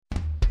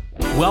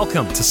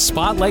Welcome to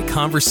Spotlight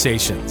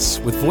Conversations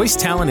with voice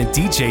talent and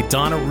DJ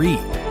Donna Reed.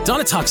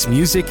 Donna talks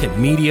music and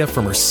media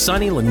from her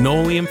sunny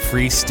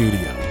linoleum-free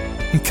studio.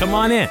 Come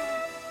on in.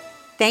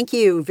 Thank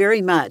you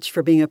very much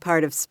for being a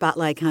part of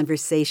Spotlight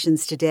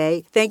Conversations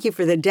today. Thank you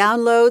for the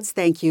downloads.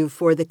 Thank you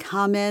for the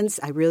comments.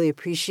 I really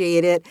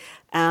appreciate it.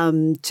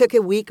 Took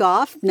a week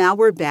off. Now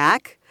we're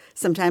back.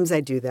 Sometimes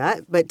I do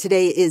that. But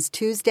today is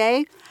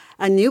Tuesday.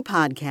 A new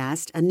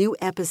podcast, a new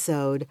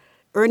episode.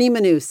 Ernie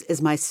Moniz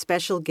is my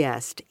special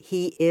guest.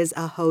 He is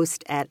a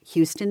host at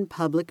Houston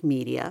Public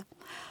Media,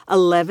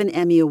 11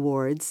 Emmy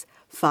Awards,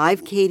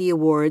 5 Katie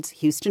Awards,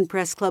 Houston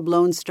Press Club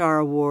Lone Star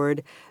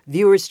Award,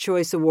 Viewers'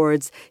 Choice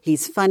Awards.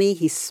 He's funny,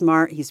 he's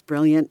smart, he's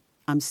brilliant.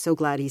 I'm so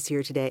glad he's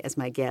here today as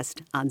my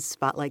guest on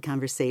Spotlight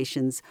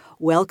Conversations.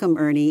 Welcome,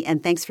 Ernie,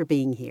 and thanks for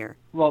being here.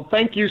 Well,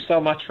 thank you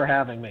so much for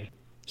having me.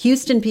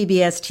 Houston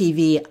PBS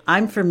TV,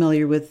 I'm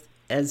familiar with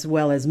as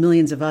well as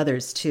millions of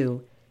others,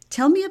 too.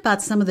 Tell me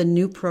about some of the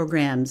new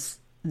programs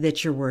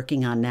that you're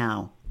working on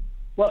now.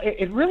 Well,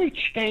 it really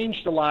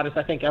changed a lot, as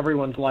I think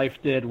everyone's life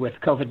did with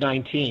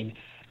COVID-19.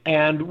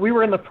 And we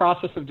were in the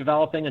process of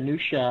developing a new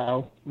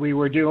show. We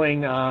were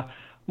doing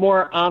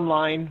more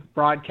online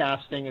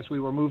broadcasting as we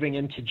were moving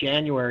into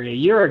January a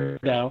year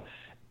ago.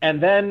 And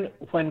then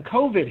when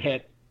COVID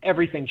hit,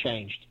 everything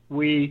changed.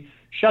 We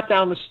shut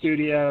down the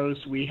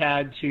studios. We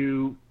had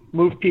to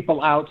move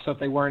people out so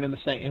that they weren't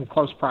in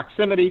close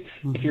proximity.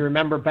 Mm-hmm. If you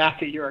remember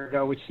back a year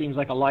ago, which seems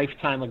like a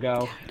lifetime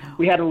ago,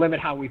 we had to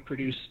limit how we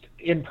produced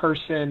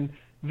in-person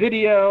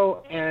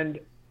video, and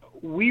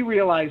we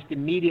realized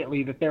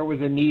immediately that there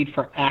was a need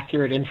for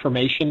accurate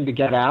information to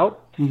get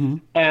out. Mm-hmm.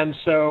 And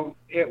so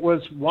it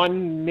was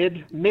one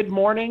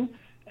mid-morning,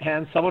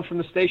 and someone from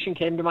the station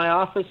came to my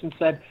office and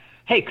said,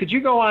 "Hey, could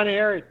you go on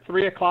air at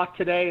 3 o'clock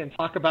today and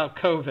talk about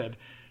COVID?"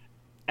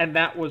 And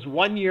that was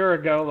 1 year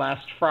ago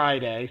last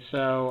Friday,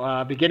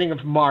 so beginning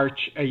of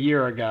March a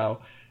year ago.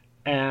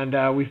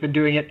 And we've been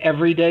doing it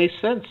every day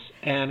since.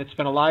 And it's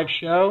been a live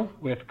show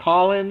with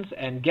call-ins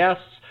and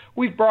guests.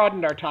 We've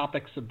broadened our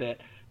topics a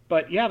bit.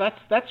 But yeah,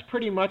 that's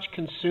pretty much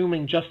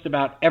consuming just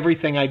about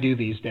everything I do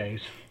these days.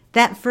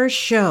 That first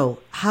show,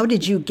 how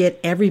did you get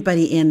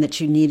everybody in that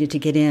you needed to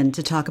get in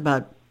to talk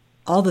about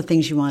all the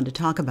things you wanted to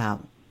talk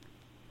about?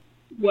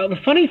 Well, the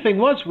funny thing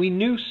was we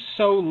knew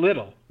so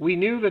little. We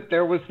knew that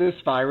there was this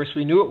virus.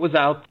 We knew it was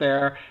out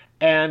there,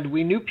 and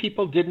we knew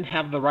people didn't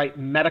have the right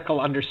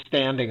medical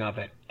understanding of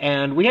it.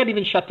 And we hadn't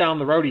even shut down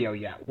the rodeo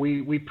yet.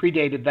 We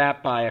predated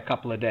that by a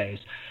couple of days.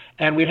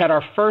 And we'd had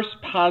our first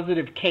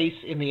positive case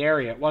in the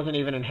area. It wasn't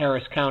even in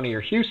Harris County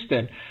or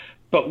Houston,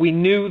 but we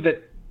knew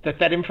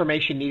that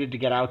information needed to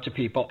get out to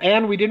people.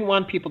 And we didn't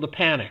want people to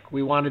panic.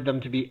 We wanted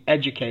them to be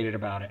educated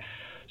about it.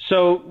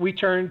 So we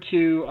turned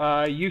to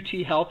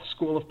UT Health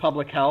School of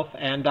Public Health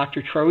and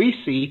Dr.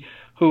 Troisi,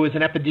 who is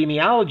an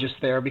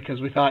epidemiologist there,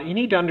 because we thought you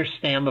need to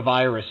understand the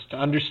virus to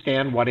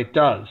understand what it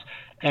does.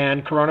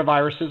 And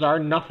coronaviruses are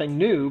nothing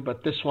new,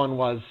 but this one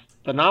was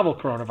the novel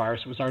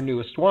coronavirus. It was our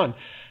newest one.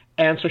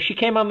 And so she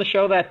came on the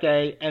show that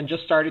day and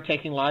just started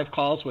taking live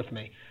calls with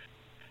me.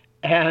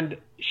 And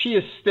she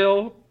is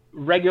still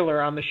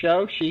regular on the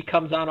show. She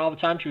comes on all the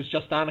time. She was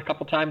just on a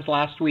couple times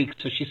last week,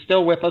 so she's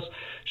still with us.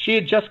 She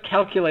had just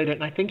calculated,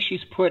 and I think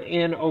she's put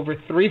in over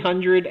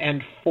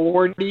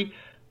 340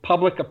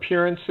 public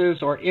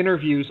appearances or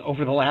interviews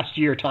over the last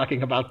year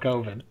talking about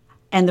COVID.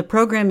 And the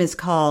program is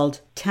called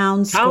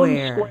Town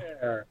Square. Town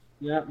Square,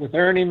 yeah, with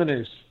Ernie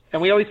Moniz.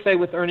 And we always say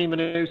with Ernie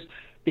Moniz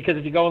because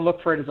if you go and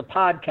look for it as a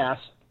podcast,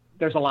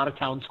 there's a lot of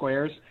town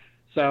squares.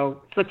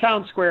 So it's the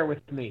Town Square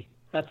with me.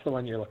 That's the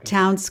one you're looking for.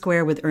 Town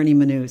Square with Ernie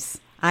Moniz.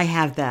 I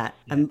have that.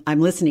 I'm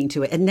listening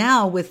to it. And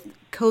now with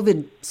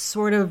COVID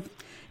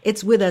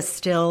it's with us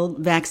still.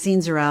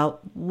 Vaccines are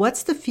out.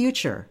 What's the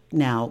future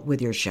now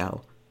with your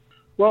show?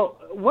 Well,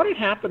 what had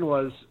happened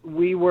was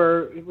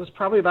it was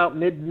probably about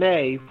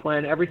mid-May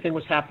when everything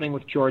was happening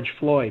with George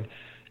Floyd.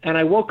 And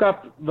I woke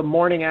up the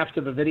morning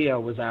after the video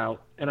was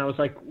out, and I was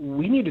like,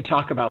 we need to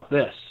talk about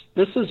this.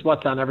 This is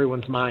what's on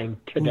everyone's mind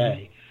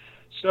today. Mm-hmm.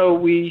 So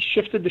we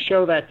shifted the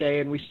show that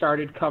day, and we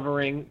started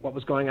covering what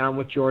was going on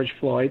with George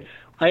Floyd.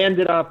 I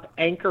ended up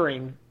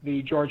anchoring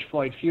the George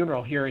Floyd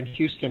funeral here in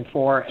Houston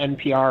for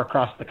NPR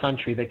across the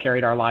country. They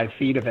carried our live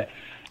feed of it.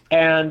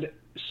 And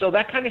so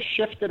that kind of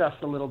shifted us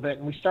a little bit,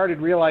 and we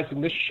started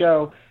realizing this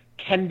show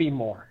can be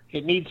more.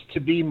 It needs to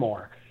be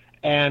more.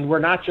 And we're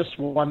not just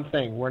one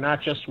thing. We're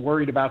not just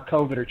worried about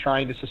COVID or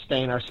trying to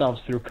sustain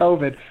ourselves through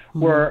COVID.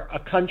 Mm-hmm. We're a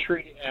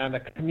country and a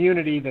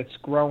community that's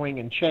growing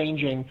and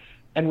changing,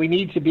 and we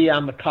need to be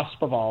on the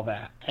cusp of all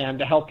that and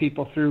to help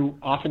people through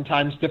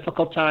oftentimes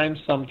difficult times,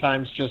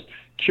 sometimes just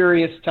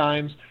curious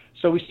times.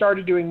 So we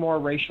started doing more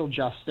racial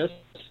justice.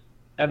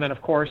 And then,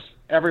 of course,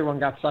 everyone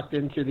got sucked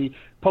into the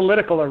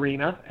political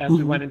arena as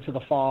we went into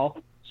the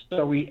fall.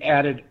 So we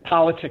added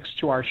politics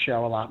to our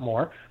show a lot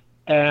more.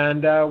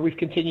 And we've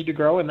continued to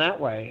grow in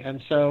that way.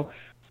 And so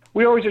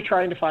we always are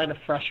trying to find a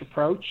fresh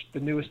approach, the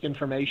newest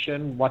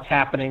information, what's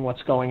happening,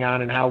 what's going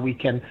on, and how we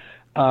can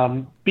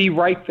be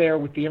right there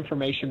with the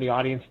information the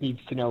audience needs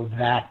to know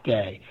that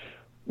day.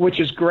 which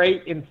is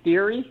great in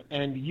theory,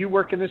 and you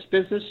work in this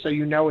business, so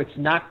you know it's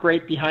not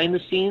great behind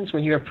the scenes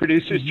when you have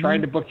producers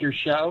trying to book your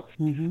show,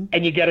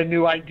 and you get a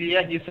new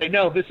idea, and you say,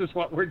 no, this is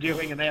what we're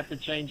doing, and they have to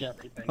change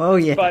everything. Oh,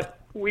 yeah. But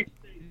we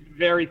stay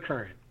very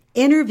current.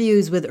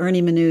 Interviews with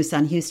Ernie Moniz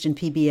on Houston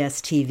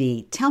PBS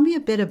TV. Tell me a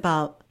bit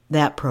about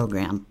that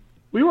program.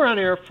 We were on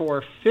air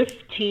for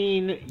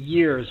 15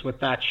 years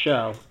with that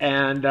show,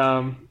 and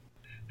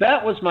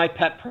that was my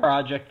pet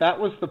project.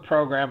 That was the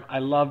program I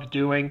loved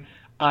doing.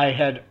 I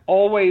had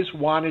always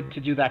wanted to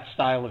do that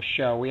style of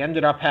show. We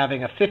ended up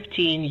having a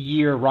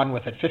 15-year run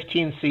with it,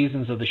 15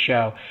 seasons of the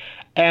show.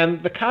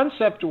 And the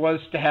concept was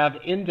to have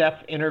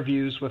in-depth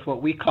interviews with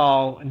what we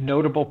call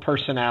notable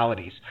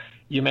personalities.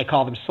 You may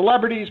call them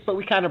celebrities, but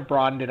we kind of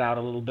broadened it out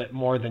a little bit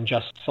more than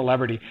just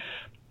celebrity.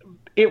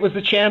 It was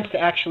a chance to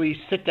actually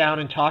sit down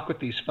and talk with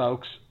these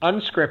folks,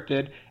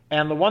 unscripted.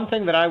 And the one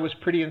thing that I was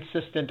pretty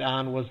insistent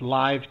on was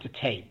live to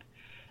tape.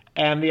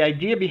 And the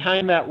idea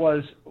behind that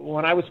was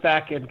when I was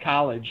back in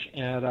college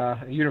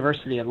at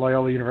university, at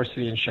Loyola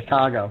University in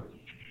Chicago,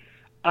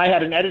 I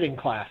had an editing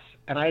class,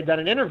 and I had done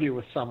an interview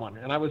with someone,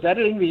 and I was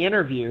editing the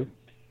interview,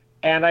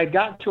 and I had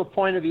gotten to a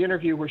point of the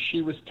interview where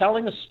she was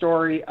telling a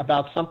story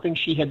about something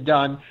she had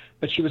done,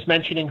 but she was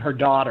mentioning her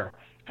daughter,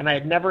 and I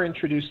had never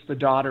introduced the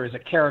daughter as a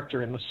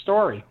character in the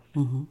story.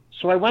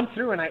 So I went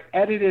through and I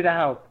edited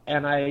out,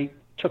 and I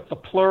took the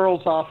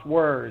plurals off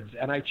words,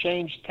 and I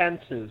changed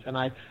tenses, and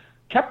I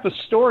kept the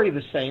story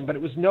the same, but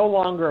it was no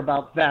longer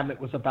about them. It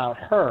was about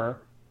her.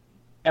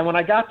 And when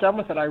I got done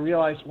with it, I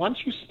realized once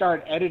you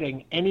start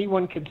editing,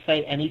 anyone can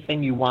say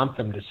anything you want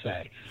them to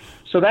say.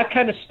 So that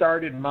kind of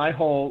started my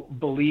whole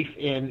belief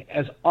in,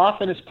 as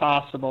often as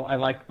possible, I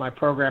like my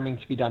programming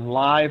to be done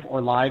live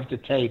or live to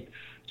tape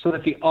so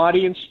that the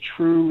audience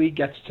truly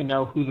gets to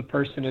know who the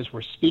person is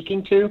we're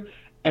speaking to,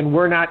 and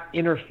we're not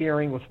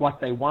interfering with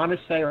what they want to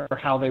say or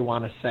how they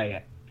want to say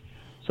it.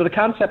 So the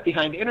concept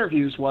behind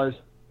interviews was,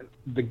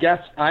 the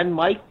guest, I'm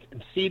mic'd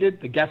and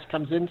seated, the guest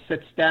comes in,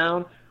 sits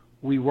down,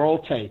 we roll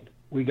tape.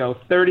 We go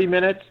 30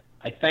 minutes,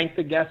 I thank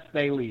the guest,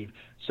 they leave.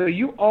 So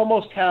you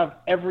almost have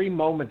every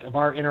moment of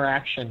our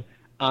interaction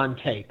on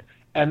tape.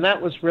 And that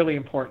was really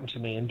important to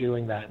me in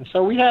doing that. And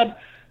so we had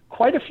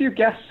quite a few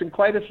guests and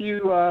quite a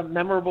few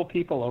memorable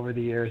people over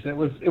the years. It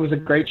was a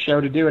great show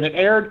to do, and it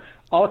aired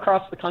all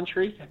across the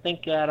country. I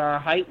think at our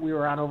height, we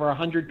were on over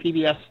 100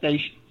 PBS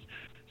stations.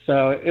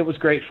 So it was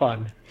great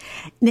fun.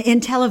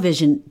 In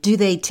television, do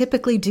they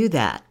typically do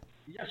that?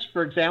 Yes.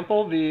 For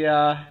example,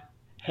 the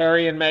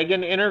Harry and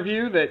Meghan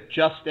interview that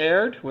just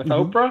aired with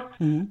Oprah,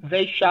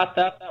 they shot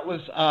that. That was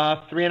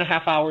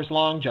 3.5 hours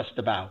long, just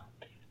about.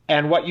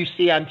 And what you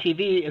see on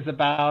TV is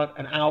about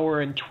an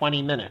hour and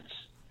 20 minutes.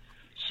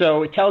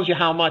 So it tells you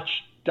how much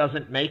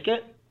doesn't make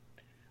it.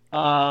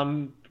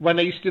 When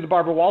they used to do the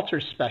Barbara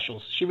Walters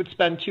specials, she would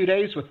spend 2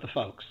 days with the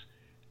folks.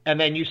 And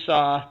then you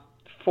saw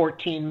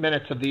 14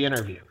 minutes of the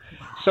interview.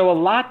 So a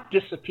lot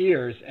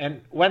disappears,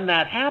 and when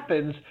that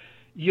happens,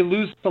 you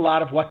lose a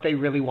lot of what they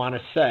really want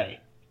to say.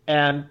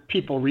 And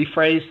people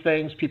rephrase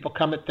things, people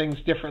come at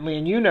things differently,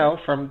 and you know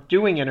from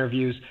doing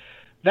interviews,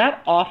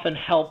 that often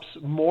helps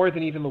more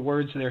than even the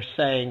words they're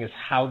saying is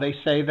how they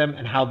say them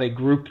and how they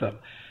group them.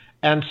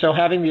 And so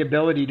having the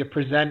ability to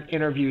present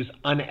interviews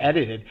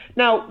unedited.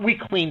 Now, we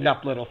cleaned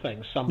up little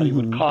things. Somebody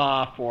would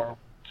cough or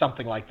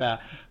something like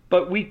that.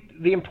 But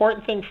the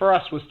important thing for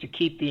us was to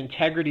keep the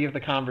integrity of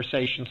the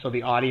conversation so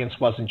the audience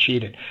wasn't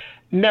cheated.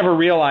 Never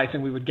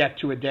realizing we would get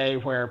to a day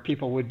where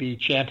people would be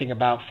chanting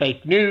about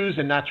fake news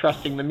and not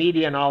trusting the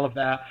media and all of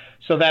that.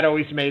 So that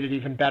always made it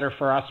even better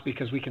for us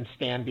because we can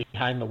stand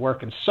behind the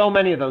work. And so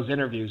many of those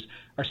interviews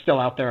are still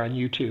out there on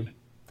YouTube.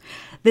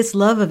 This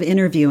love of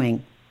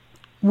interviewing,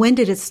 when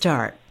did it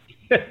start?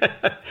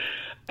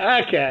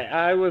 Okay,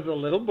 I was a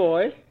little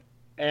boy,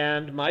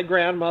 and my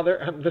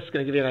grandmother, I'm just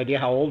going to give you an idea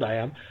how old I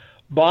am,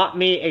 bought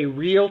me a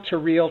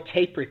reel-to-reel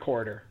tape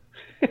recorder.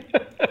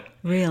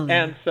 Really?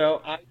 And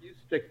so I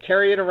used to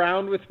carry it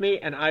around with me,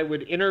 and I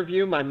would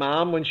interview my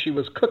mom when she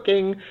was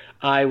cooking.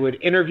 I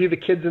would interview the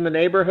kids in the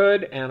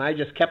neighborhood, and I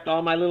just kept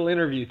all my little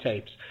interview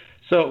tapes.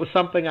 So it was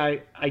something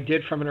I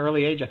did from an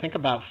early age, I think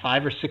about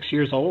 5 or 6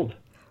 years old.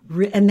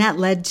 And that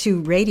led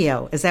to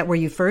radio. Is that where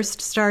you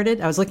first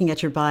started? I was looking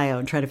at your bio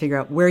and trying to figure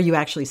out where you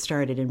actually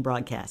started in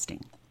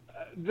broadcasting.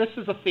 This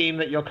is a theme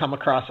that you'll come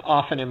across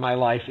often in my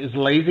life, is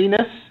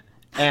laziness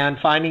and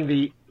finding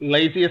the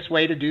laziest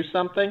way to do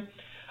something.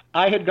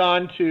 I had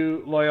gone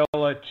to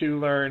Loyola to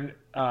learn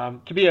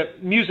to be a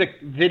music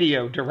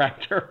video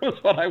director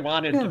was what I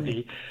wanted to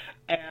be.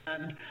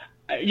 And,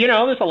 you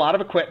know, there's a lot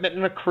of equipment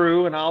and a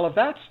crew and all of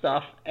that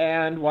stuff.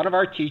 And one of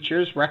our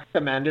teachers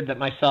recommended that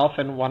myself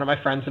and one of my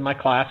friends in my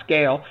class,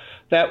 Gail,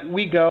 that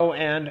we go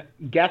and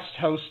guest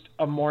host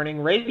a morning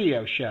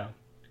radio show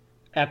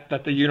that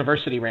the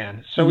university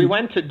ran. So we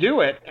went to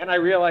do it, and I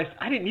realized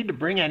I didn't need to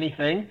bring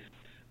anything.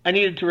 I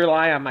needed to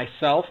rely on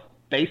myself,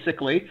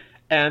 basically,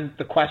 and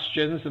the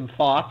questions and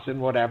thoughts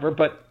and whatever,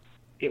 but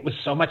it was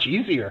so much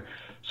easier.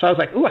 So I was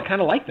like, ooh, I kind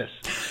of like this.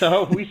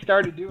 So we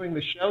started doing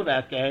the show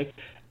that day,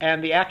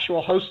 and the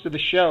actual host of the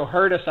show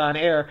heard us on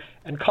air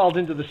and called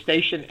into the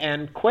station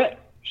and quit.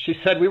 She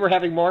said we were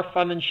having more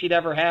fun than she'd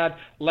ever had.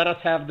 Let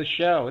us have the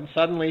show. And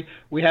suddenly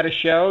we had a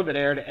show that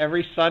aired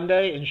every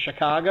Sunday in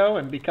Chicago.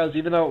 And because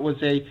even though it was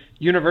a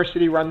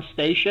university-run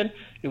station,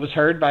 it was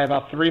heard by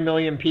about 3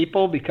 million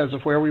people because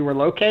of where we were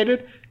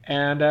located.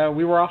 And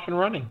we were off and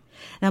running.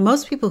 Now,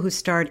 most people who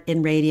start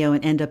in radio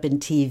and end up in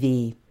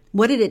TV,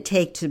 what did it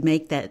take to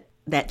make that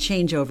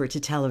changeover to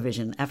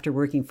television after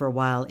working for a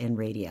while in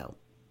radio?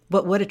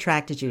 What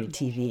attracted you to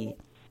TV?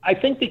 I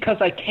think because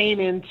I came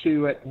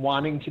into it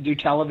wanting to do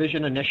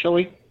television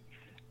initially,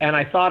 and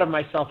I thought of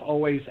myself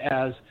always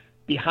as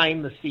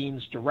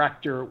behind-the-scenes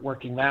director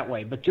working that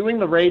way. But doing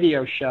the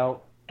radio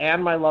show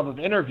and my love of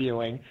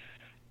interviewing,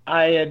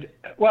 I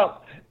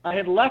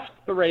had left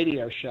the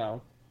radio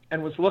show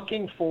and was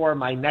looking for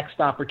my next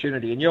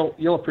opportunity. And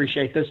you'll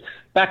appreciate this.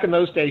 Back in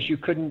those days, you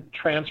couldn't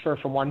transfer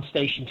from one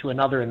station to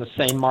another in the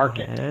same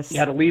market. Yes. You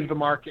had to leave the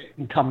market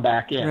and come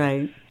back in.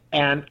 Right.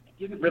 And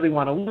didn't really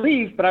want to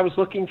leave, but I was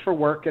looking for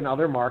work in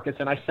other markets,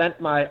 and I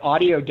sent my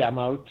audio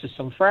demo to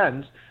some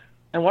friends,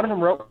 and one of them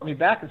wrote me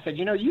back and said,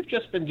 you've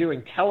just been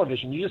doing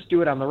television. You just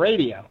do it on the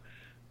radio,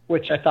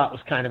 which I thought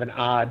was kind of an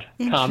odd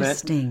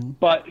comment.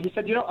 But he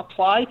said,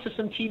 apply to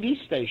some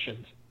TV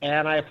stations.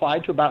 And I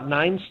applied to about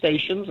 9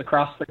 stations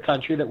across the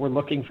country that were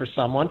looking for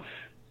someone,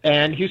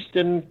 and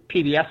Houston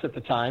PBS at the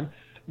time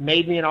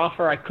made me an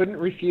offer I couldn't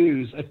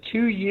refuse, a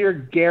 2-year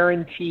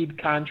guaranteed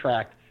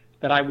contract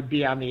that I would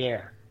be on the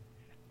air.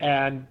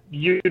 And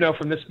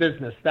from this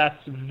business, that's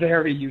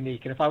very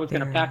unique. And if I was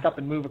going to pack up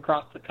and move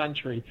across the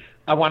country,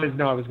 I wanted to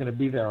know I was going to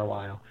be there a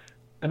while.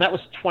 And that was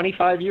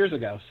 25 years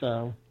ago.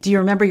 So, do you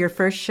remember your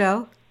first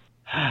show?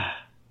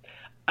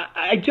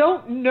 I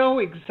don't know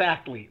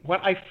exactly. When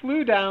I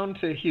flew down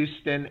to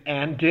Houston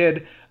and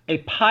did a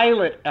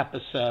pilot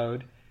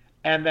episode,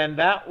 and then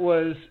that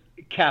was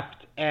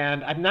kept.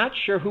 And I'm not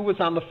sure who was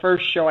on the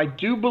first show. I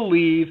do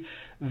believe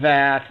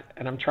that,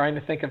 and I'm trying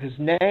to think of his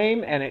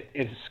name, and it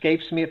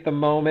escapes me at the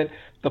moment,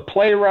 the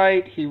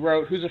playwright, he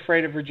wrote Who's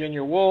Afraid of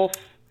Virginia Woolf?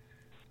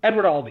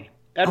 Edward Albee.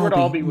 Edward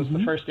Albee was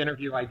the first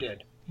interview I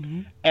did.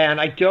 Mm-hmm. And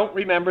I don't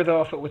remember,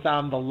 though, if it was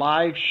on the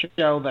live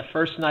show the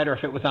first night or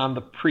if it was on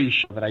the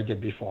pre-show that I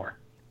did before.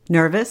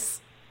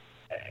 Nervous?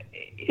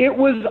 It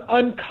was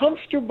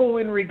uncomfortable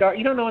in regard,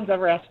 no one's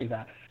ever asked me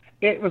that.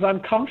 It was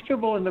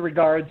uncomfortable in the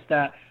regards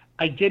that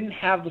I didn't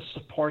have the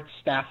support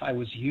staff I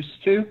was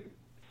used to.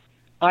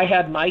 I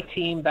had my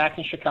team back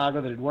in Chicago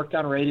that had worked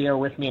on radio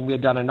with me, and we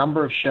had done a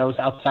number of shows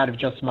outside of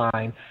just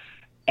mine.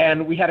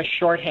 And we had a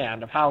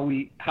shorthand of how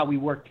we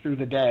worked through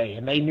the day,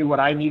 and they knew what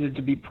I needed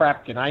to be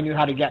prepped, and I knew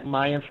how to get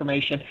my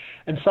information.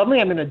 And suddenly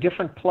I'm in a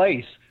different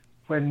place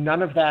where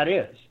none of that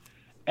is.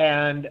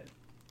 And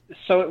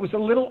so it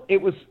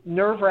was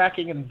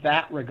nerve-wracking in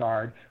that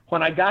regard.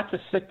 When I got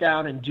to sit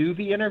down and do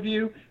the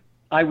interview,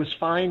 I was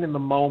fine in the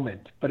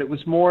moment, but it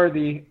was more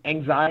the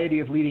anxiety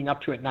of leading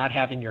up to it, not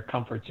having your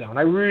comfort zone.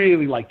 I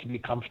really like to be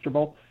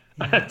comfortable.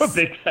 Yes. I'm a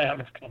big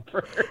fan of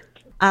comfort.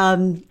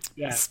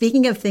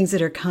 Speaking of things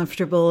that are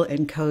comfortable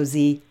and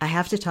cozy, I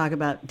have to talk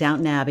about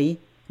Downton Abbey,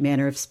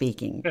 Manner of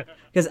Speaking,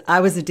 because I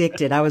was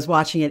addicted. I was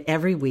watching it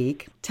every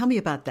week. Tell me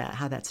about that,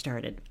 how that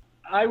started.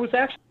 I was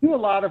actually doing a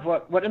lot of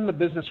what in the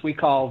business we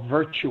call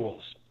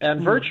virtuals. And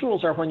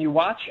virtuals are when you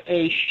watch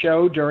a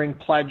show during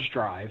pledge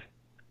drive.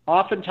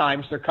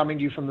 Oftentimes, they're coming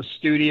to you from the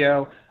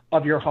studio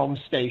of your home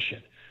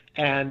station.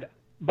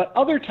 But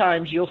other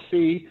times, you'll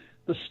see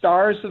the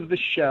stars of the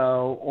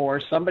show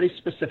or somebody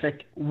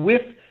specific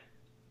with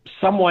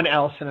someone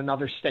else in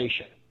another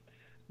station.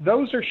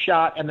 Those are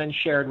shot and then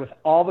shared with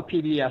all the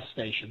PBS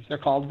stations. They're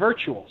called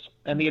virtuals.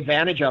 And the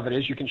advantage of it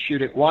is you can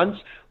shoot it once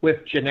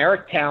with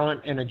generic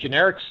talent in a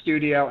generic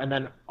studio, and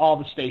then all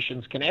the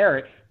stations can air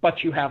it,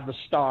 but you have the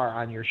star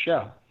on your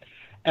show.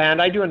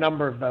 And I do a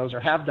number of those, or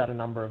have done a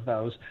number of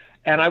those.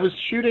 And I was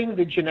shooting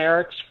the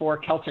generics for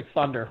Celtic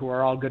Thunder, who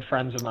are all good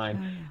friends of mine.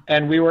 Oh, yeah.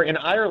 And we were in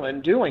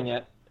Ireland doing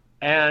it.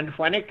 And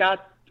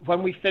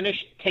when we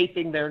finished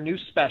taping their new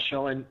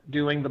special and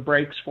doing the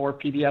breaks for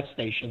PBS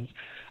stations,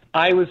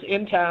 I was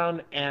in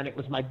town, and it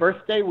was my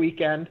birthday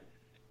weekend,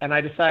 and I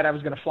decided I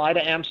was going to fly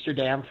to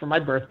Amsterdam for my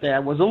birthday. I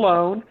was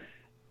alone.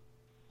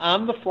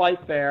 On the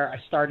flight there,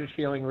 I started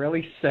feeling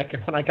really sick,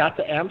 and when I got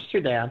to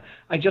Amsterdam,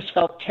 I just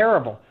felt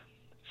terrible.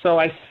 So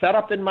I set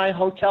up in my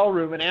hotel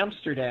room in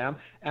Amsterdam,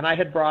 and I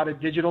had brought a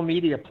digital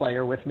media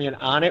player with me, and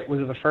on it was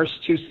the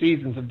first 2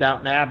 seasons of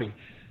Downton Abbey.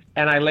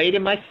 And I laid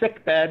in my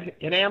sick bed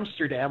in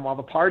Amsterdam while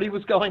the party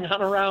was going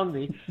on around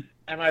me,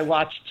 and I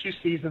watched 2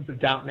 seasons of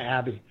Downton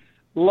Abbey.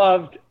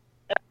 Loved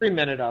every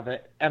minute of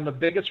it, and the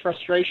biggest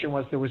frustration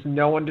was there was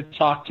no one to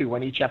talk to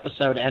when each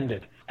episode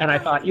ended. And I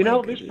thought,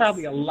 there's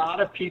probably a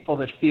lot of people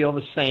that feel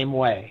the same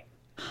way.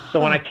 So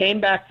when I came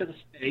back to the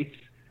States,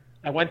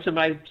 I went to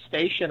my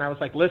station. I was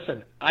like,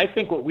 listen, I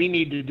think what we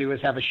need to do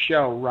is have a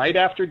show right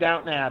after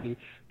Downton Abbey,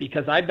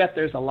 because I bet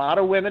there's a lot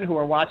of women who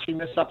are watching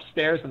this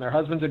upstairs and their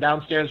husbands are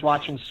downstairs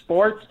watching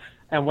sports,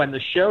 and when the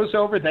show's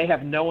over, they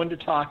have no one to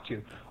talk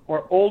to.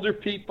 or older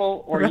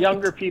people or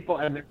younger people,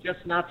 and there's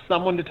just not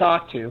someone to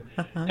talk to.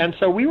 And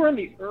so we were in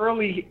the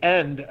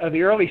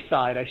early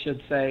side, I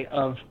should say,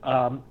 of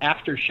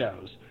after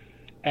shows.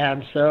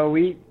 And so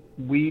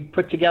we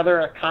put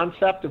together a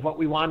concept of what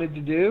we wanted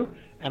to do,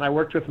 and I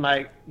worked with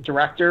my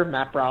director,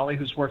 Matt Browley,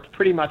 who's worked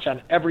pretty much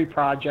on every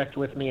project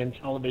with me in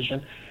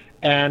television,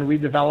 and we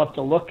developed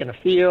a look and a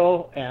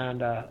feel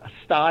and a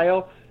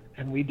style,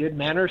 and we did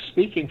Manner of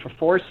Speaking for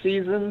 4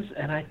 seasons,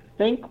 and I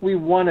think we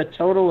won a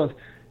total of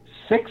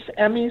 6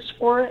 Emmys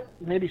for it,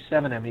 maybe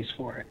 7 Emmys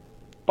for it,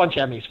 bunch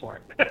of Emmys for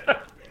it.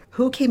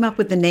 Who came up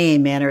with the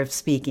name Manner of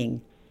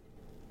Speaking?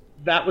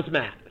 That was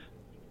Matt.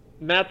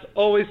 Matt's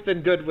always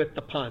been good with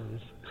the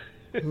puns.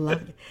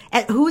 Love it.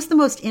 And who was the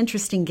most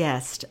interesting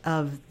guest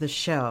of the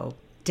show,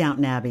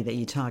 Downton Abbey, that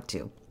you talked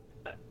to?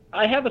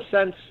 I have a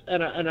sense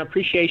and an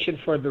appreciation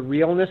for the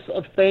realness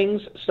of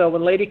things. So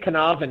when Lady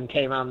Carnarvon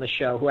came on the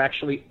show, who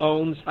actually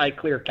owns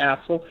Highclere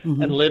Castle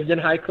and lived in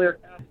Highclere,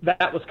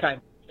 that was kind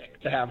of sick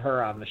to have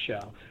her on the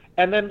show.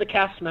 And then the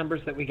cast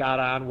members that we got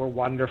on were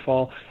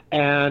wonderful.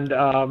 And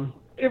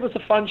it was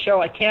a fun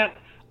show. I can't,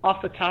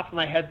 off the top of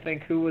my head,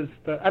 think who was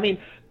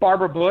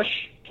Barbara Bush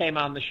came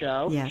on the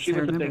show. Yes, she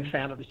was a big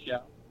fan of the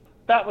show.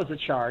 That was a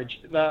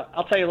charge.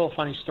 I'll tell you a little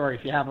funny story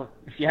if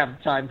you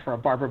have time for a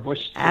Barbara Bush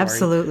story.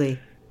 Absolutely.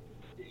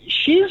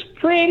 She's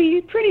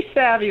pretty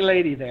savvy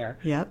lady there.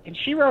 Yep. And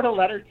she wrote a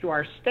letter to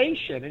our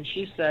station, and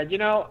she said,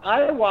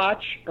 I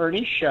watch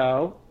Ernie's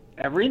show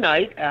every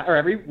night or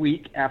every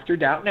week after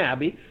Downton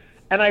Abbey,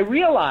 and I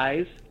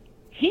realize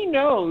he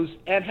knows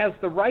and has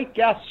the right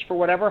guests for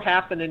whatever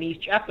happened in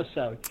each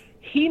episode.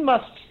 He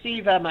must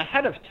see them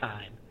ahead of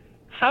time.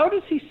 How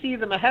does he see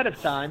them ahead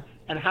of time,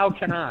 and how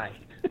can I?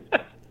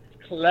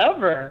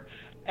 Clever.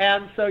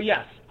 And so,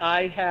 yes,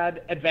 I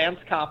had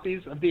advanced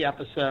copies of the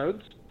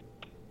episodes,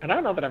 and I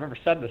don't know that I've ever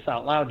said this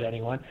out loud to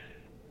anyone,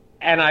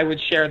 and I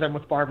would share them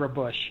with Barbara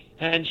Bush.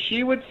 And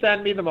she would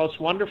send me the most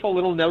wonderful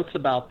little notes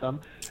about them,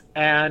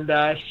 and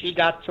she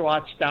got to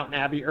watch Downton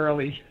Abbey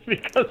early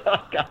because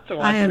I got to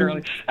watch it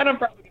early. And I'm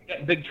probably going to get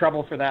in big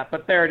trouble for that,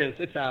 but there it is.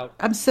 It's out.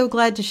 I'm so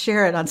glad to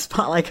share it on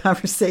Spotlight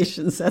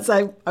Conversations.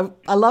 I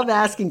love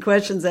asking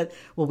questions that,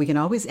 we can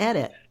always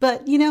edit,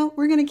 but,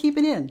 we're going to keep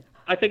it in.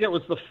 I think it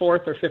was the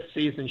 4th or 5th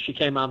season she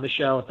came on the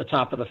show at the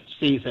top of the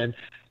season,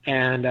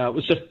 and it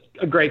was just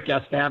a great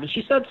guest to have. And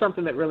she said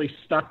something that really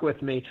stuck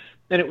with me,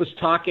 and it was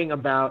talking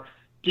about,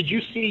 did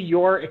you see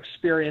your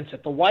experience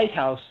at the White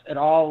House at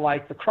all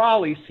like the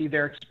Crawleys see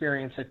their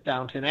experience at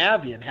Downton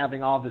Abbey and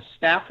having all the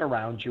staff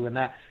around you and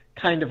that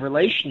kind of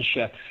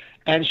relationship?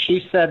 And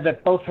she said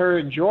that both her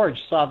and George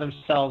saw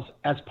themselves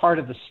as part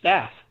of the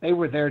staff. They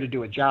were there to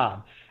do a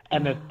job,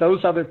 and that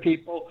those other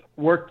people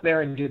worked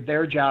there and did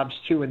their jobs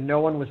too, and no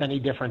one was any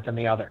different than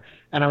the other.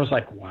 And I was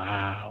like,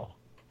 wow.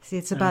 See,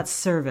 it's about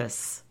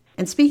service.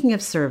 And speaking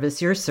of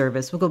service, your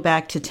service, we'll go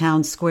back to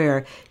Town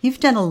Square. You've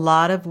done a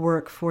lot of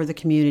work for the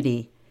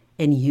community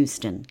in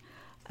Houston.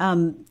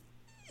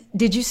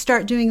 Did you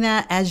start doing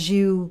that as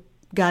you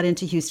got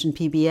into Houston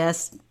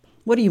PBS?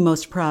 What are you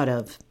most proud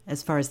of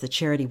as far as the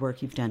charity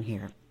work you've done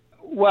here?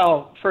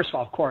 Well, first of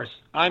all, of course,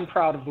 I'm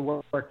proud of the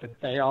work that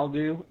they all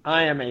do.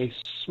 I am a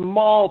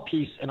small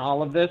piece in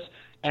all of this,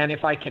 and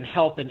if I can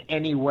help in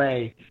any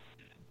way,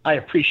 I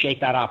appreciate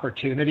that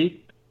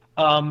opportunity.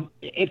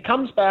 It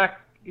goes back,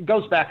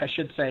 I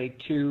should say,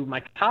 to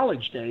my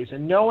college days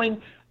and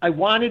knowing I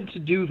wanted to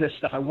do this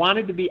stuff. I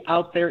wanted to be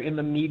out there in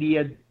the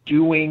media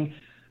doing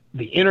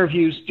the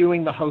interviews,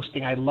 doing the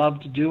hosting. I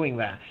loved doing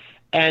that.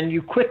 And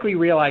you quickly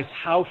realize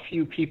how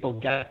few people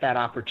get that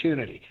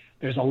opportunity.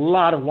 There's a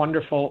lot of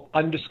wonderful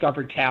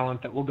undiscovered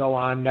talent that will go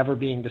on never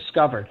being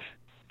discovered.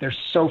 There's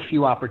so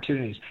few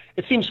opportunities.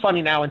 It seems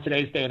funny now in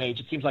today's day and age.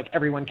 It seems like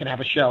everyone can have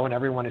a show and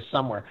everyone is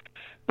somewhere.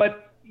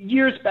 But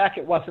years back,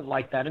 it wasn't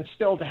like that. And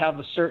still, to have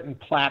the certain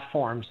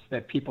platforms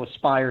that people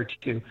aspire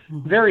to,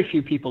 very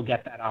few people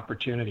get that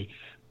opportunity.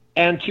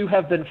 And to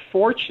have been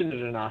fortunate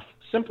enough,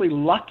 simply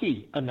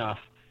lucky enough,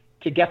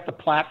 to get the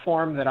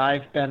platform that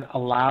I've been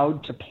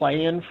allowed to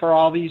play in for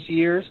all these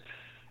years,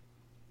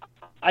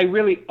 I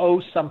really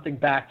owe something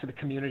back to the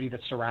community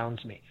that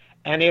surrounds me.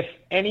 And if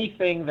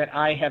anything that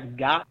I have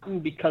gotten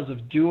because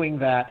of doing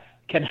that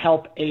can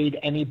help aid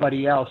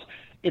anybody else,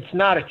 it's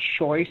not a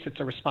choice, it's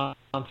a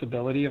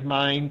responsibility of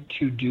mine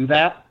to do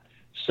that.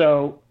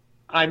 So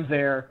I'm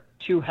there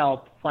to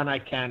help when I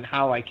can,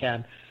 how I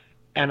can.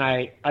 And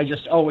I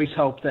just always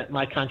hope that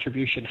my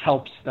contribution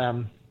helps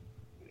them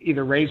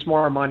either raise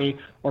more money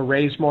or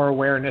raise more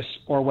awareness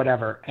or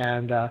whatever.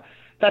 And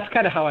that's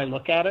kind of how I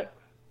look at it.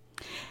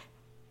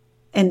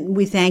 And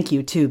we thank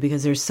you, too,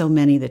 because there's so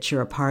many that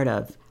you're a part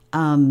of.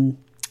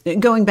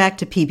 Going back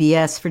to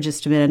PBS for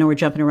just a minute, I know we're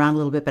jumping around a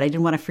little bit, but I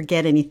didn't want to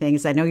forget anything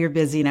because I know you're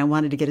busy and I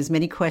wanted to get as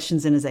many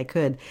questions in as I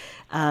could.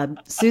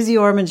 Susie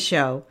Orman's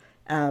show,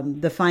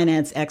 The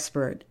Finance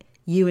Expert,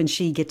 you and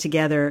she get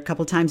together a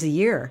couple times a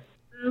year.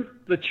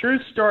 The true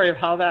story of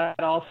how that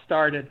all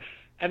started.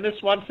 And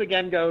this once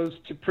again goes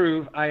to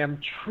prove I am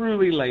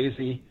truly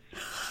lazy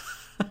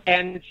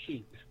and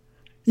cheap.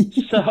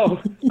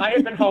 So I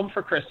had been home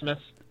for Christmas,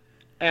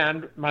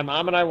 And my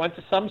mom and I went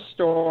to some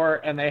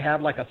store, and they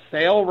had like a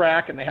sale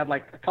rack, and they had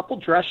like a couple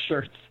dress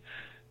shirts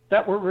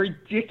that were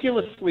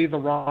ridiculously the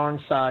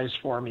wrong size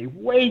for me,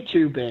 way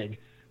too big.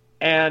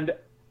 And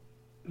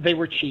they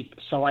were cheap,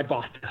 so I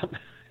bought them.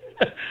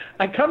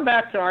 I come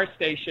back to our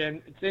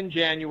station. It's in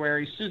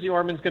January. Susie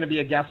Orman's going to be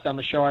a guest on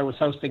the show I was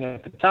hosting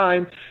at the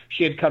time.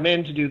 She had come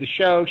in to do the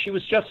show. She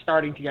was just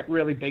starting to get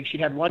really big.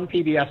 She'd had one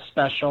PBS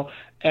special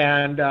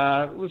and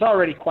was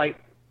already quite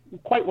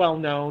well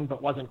known,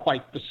 but wasn't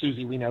quite the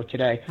Susie we know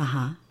today.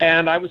 Uh-huh.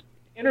 And I was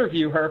to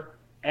interview her,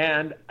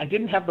 and I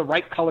didn't have the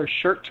right color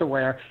shirt to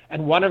wear,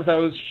 and one of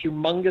those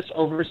humongous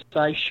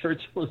oversized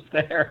shirts was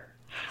there.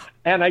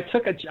 And I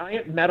took a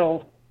giant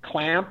metal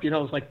clamp, it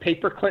was like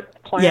paper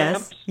clip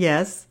clamps.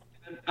 Yes.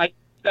 And I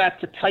used that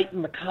to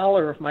tighten the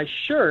collar of my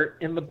shirt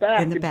in the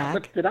back and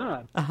clipped it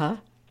on. Uh-huh.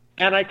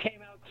 And I came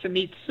out to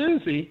meet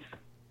Susie,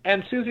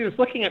 and Susie was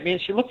looking at me,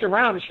 and she looked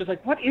around, and she was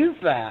like, "What is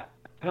that?"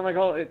 And I'm like,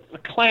 "Oh, it's a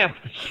clamp.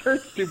 The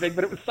shirt's too big,"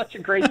 but it was such a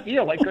great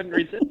deal, I couldn't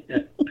resist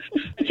it.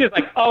 And she was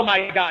like, "Oh,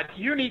 my God,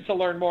 you need to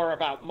learn more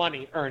about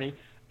money, Ernie."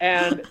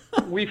 And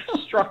we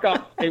struck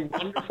up a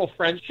wonderful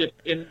friendship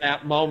in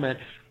that moment.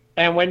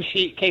 And when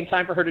she came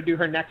time for her to do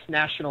her next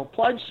National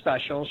Pledge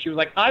special, she was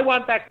like, "I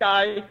want that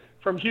guy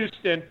from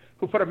Houston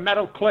who put a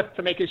metal clip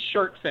to make his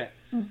shirt fit."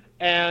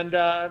 And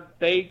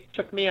they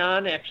took me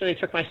on. Actually, they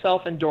took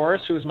myself and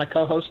Doris, who was my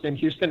co-host in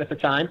Houston at the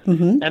time,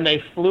 and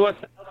they flew us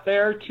out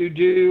there to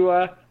do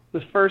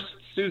the first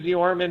Susie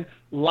Orman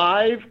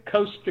live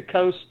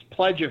coast-to-coast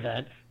pledge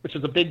event, which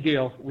was a big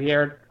deal. We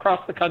aired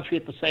across the country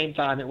at the same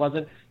time. It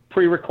wasn't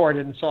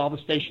pre-recorded, and so all the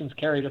stations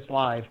carried us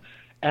live.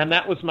 And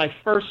that was my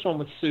first one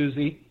with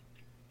Susie.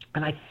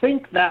 And I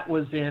think that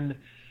was it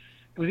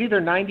was either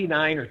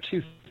 99 or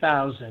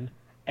 2000.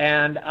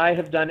 And I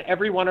have done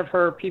every one of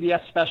her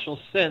PBS specials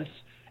since,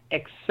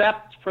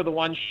 except for the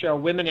one show,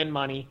 Women in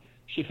Money.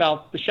 She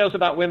felt the show's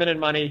about women and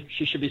money.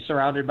 She should be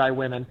surrounded by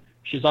women.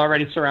 She's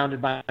already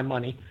surrounded by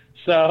money.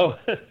 So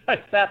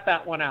I sat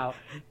that one out.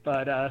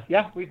 But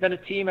yeah, we've been a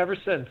team ever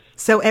since.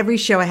 So every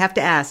show I have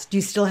to ask, do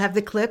you still have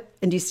the clip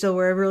and do you still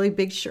wear a really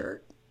big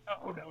shirt?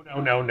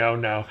 Oh,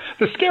 no.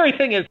 The scary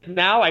thing is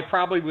now I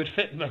probably would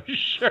fit in those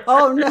shirts.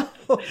 Oh, no.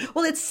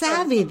 Well, it's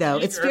savvy, though.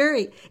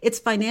 It's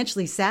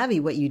financially savvy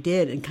what you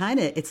did. And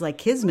kind of, it's like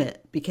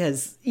kismet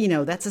because,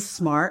 that's a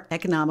smart,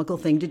 economical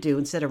thing to do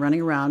instead of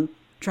running around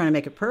trying to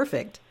make it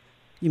perfect.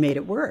 You made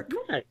it work.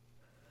 Right.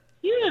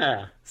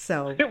 Yeah.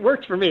 So it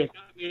worked for me. It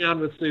got me on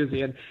with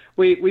Susie. And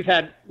we've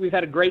had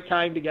a great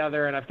time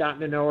together, and I've gotten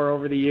to know her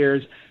over the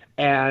years.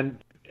 And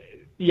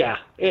yeah,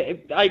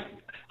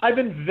 I've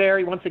been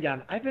very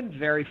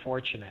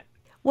fortunate.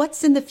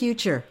 What's in the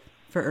future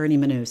for Ernie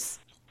Moniz?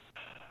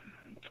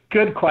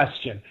 Good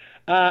question.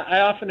 I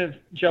often have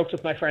joked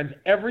with my friends,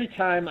 every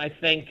time I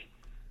think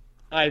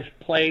I've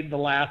played the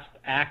last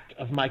act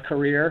of my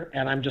career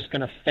and I'm just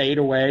going to fade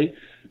away,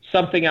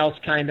 something else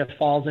kind of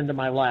falls into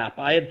my lap.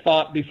 I had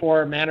thought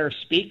before, Manner of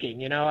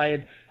Speaking,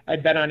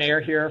 I'd been on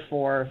air here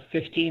for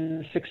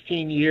 15,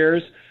 16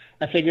 years.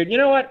 I figured, you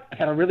know what? I've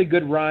had a really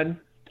good run.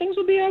 Things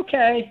will be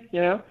okay,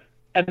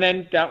 And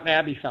then Downton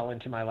Abbey fell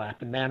into my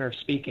lap in Manner of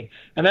Speaking.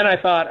 And then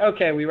I thought,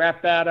 okay, we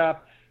wrapped that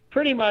up.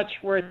 Pretty much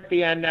we're at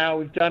the end now.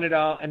 We've done it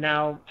all. And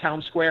now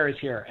Town Square is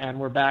here. And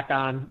we're back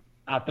on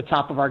at the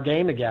top of our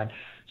game again.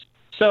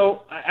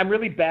 So I'm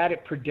really bad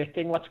at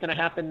predicting what's going to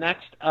happen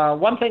next.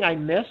 One thing I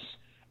miss,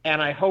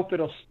 and I hope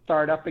it'll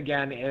start up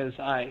again, is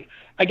I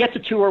get to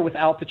tour with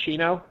Al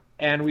Pacino.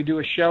 And we do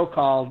a show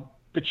called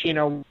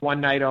Pacino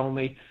One Night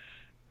Only.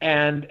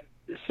 And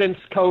since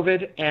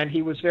COVID, and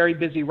he was very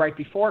busy right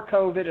before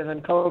COVID, and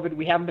then COVID,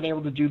 we haven't been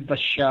able to do the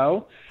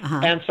show.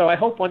 Uh-huh. And so I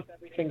hope once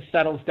everything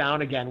settles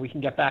down again, we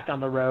can get back on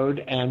the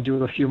road and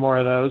do a few more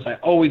of those. I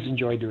always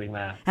enjoy doing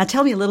that. Now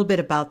tell me a little bit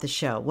about the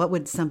show. What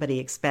would somebody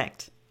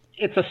expect?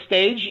 It's a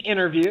stage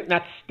interview,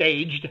 not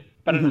staged,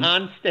 but an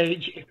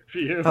on-stage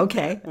interview.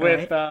 Okay.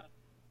 With Al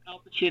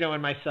Pacino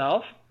and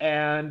myself.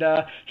 And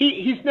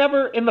he's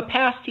never, in the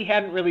past, he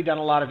hadn't really done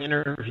a lot of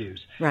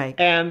interviews. Right.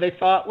 And they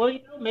thought, well,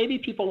 maybe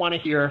people want to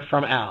hear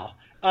from Al.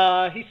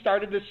 He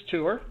started this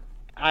tour.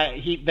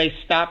 They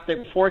stopped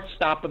the fourth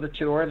stop of the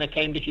tour, and they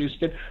came to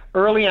Houston.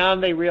 Early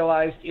on, they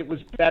realized it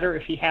was better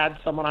if he had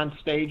someone on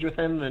stage with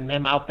him than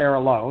him out there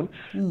alone.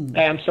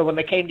 And so when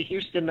they came to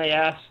Houston, they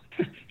asked,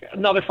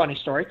 another funny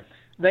story,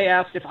 they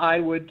asked if I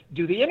would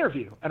do the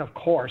interview. And of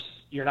course,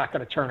 you're not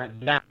going to turn it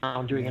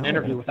down doing an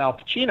interview with Al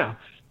Pacino.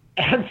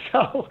 And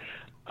so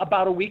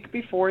about a week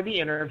before the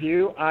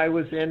interview, I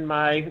was in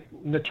my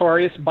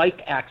notorious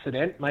bike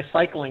accident, my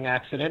cycling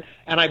accident,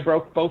 and I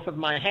broke both of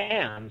my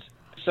hands.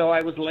 So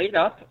I was laid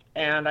up,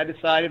 and I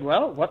decided,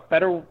 well, what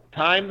better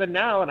time than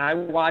now? And I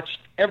watched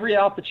every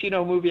Al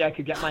Pacino movie I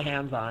could get my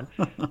hands on.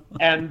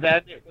 And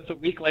then it was a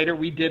week later,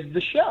 we did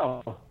the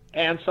show.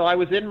 And so I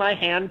was in my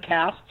hand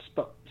casts,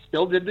 but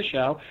still did the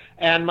show.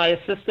 And my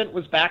assistant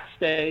was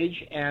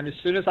backstage, and as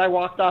soon as I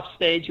walked off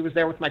stage, he was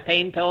there with my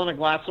pain pill and a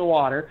glass of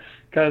water,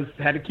 because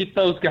I had to keep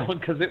those going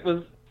because it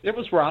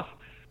was rough.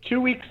 2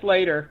 weeks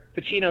later,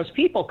 Pacino's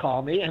people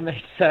called me, and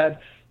they said,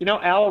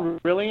 Al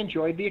really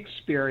enjoyed the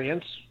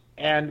experience,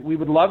 and we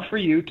would love for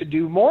you to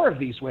do more of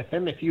these with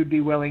him if you'd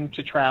be willing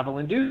to travel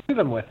and do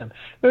them with him.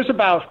 There's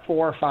about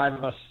 4 or 5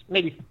 of us,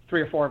 maybe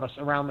 3 or 4 of us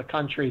around the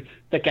country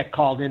that get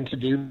called in to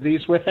do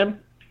these with him.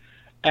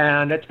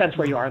 And it depends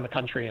where you are in the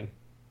country and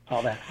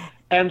all that.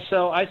 And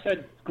so I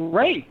said,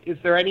 great. Is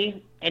there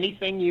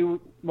anything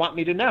you want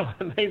me to know?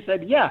 And they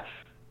said, yeah,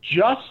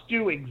 just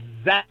do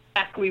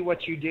exactly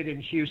what you did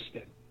in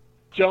Houston.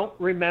 Don't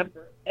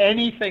remember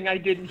anything I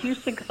did in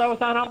Houston because I was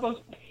on all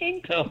those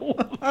pain pills.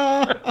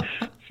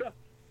 So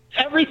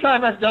every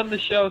time I've done the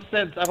show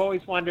since, I've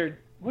always wondered,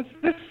 was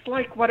this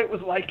like what it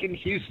was like in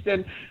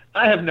Houston?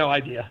 I have no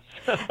idea.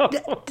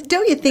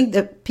 Don't you think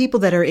that people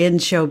that are in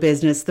show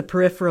business, the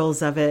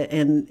peripherals of it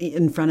and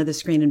in front of the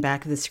screen and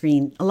back of the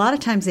screen, a lot of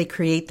times they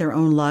create their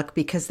own luck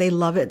because they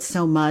love it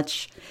so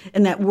much.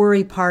 And that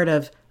worry part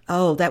of,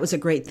 oh, that was a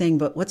great thing,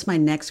 but what's my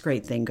next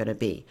great thing going to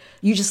be?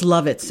 You just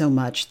love it so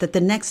much that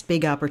the next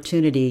big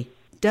opportunity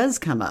does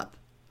come up.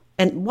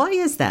 And why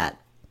is that?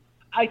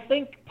 I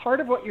think part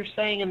of what you're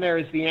saying in there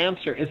is the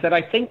answer, is that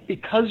I think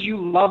because you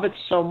love it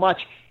so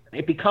much,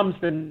 it becomes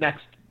the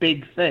next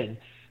big thing.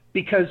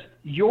 Because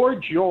your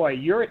joy,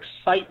 your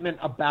excitement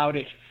about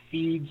it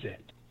feeds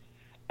it.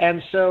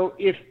 And so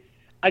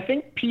I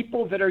think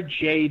people that are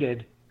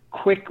jaded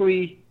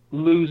quickly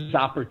lose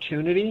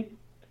opportunity,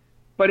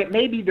 but it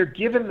may be they're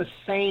given the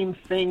same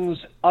things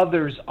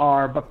others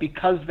are, but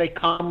because they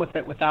come with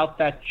it without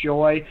that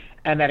joy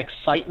and that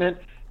excitement,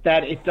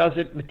 that it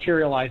doesn't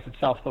materialize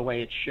itself the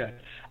way it should.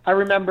 I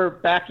remember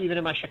back even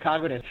in my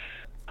Chicago days,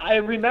 I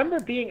remember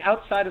being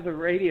outside of the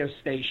radio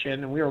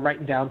station, and we were right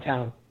in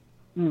downtown,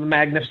 the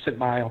Magnificent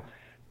Mile,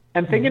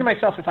 and thinking to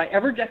myself, if I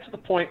ever get to the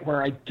point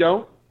where I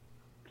don't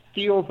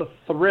feel the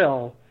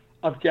thrill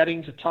of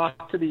getting to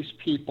talk to these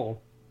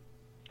people,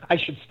 I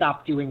should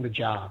stop doing the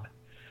job.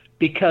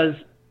 Because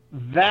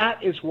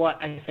that is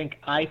what I think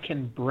I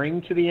can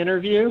bring to the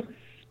interview,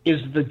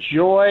 is the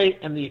joy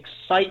and the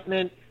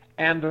excitement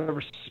and the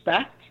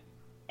respect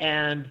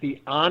and the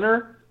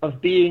honor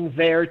of being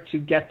there to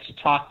get to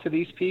talk to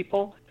these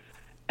people,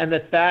 and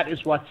that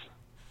is what's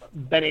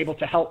been able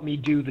to help me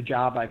do the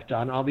job I've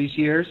done all these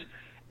years.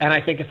 And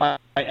I think if I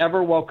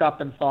ever woke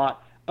up and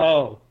thought,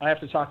 oh, I have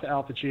to talk to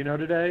Al Pacino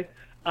today,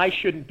 I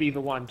shouldn't be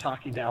the one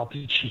talking to Al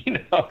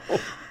Pacino.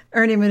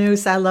 Ernie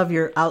Moniz, I love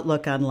your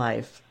outlook on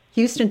life.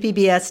 Houston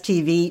PBS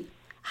TV,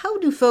 how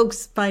do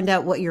folks find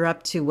out what you're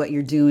up to, what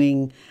you're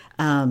doing,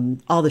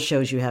 all the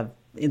shows you have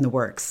in the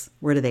works?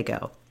 Where do they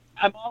go?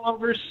 I'm all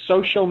over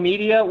social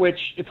media,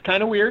 which it's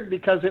kind of weird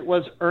because it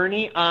was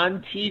Ernie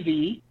on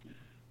TV,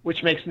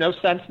 which makes no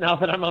sense now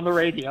that I'm on the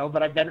radio,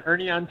 but I've been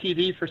Ernie on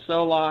TV for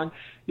so long.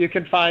 You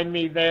can find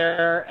me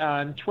there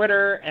on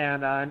Twitter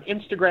and on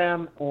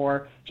Instagram,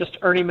 or just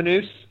Ernie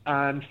Moniz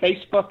on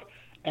Facebook.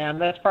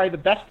 And that's probably the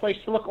best place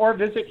to look, or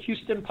visit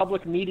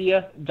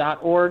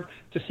HoustonPublicMedia.org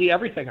to see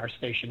everything our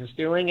station is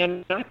doing.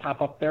 And I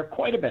pop up there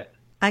quite a bit.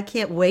 I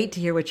can't wait to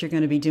hear what you're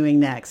going to be doing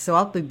next. So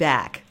I'll be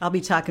back. I'll be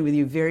talking with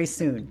you very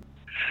soon.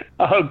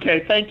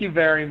 Okay. Thank you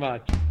very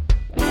much.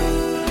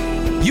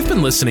 You've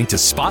been listening to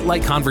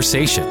Spotlight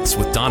Conversations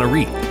with Donna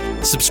Reed.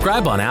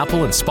 Subscribe on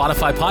Apple and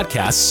Spotify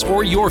podcasts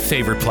or your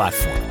favorite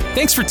platform.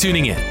 Thanks for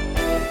tuning in.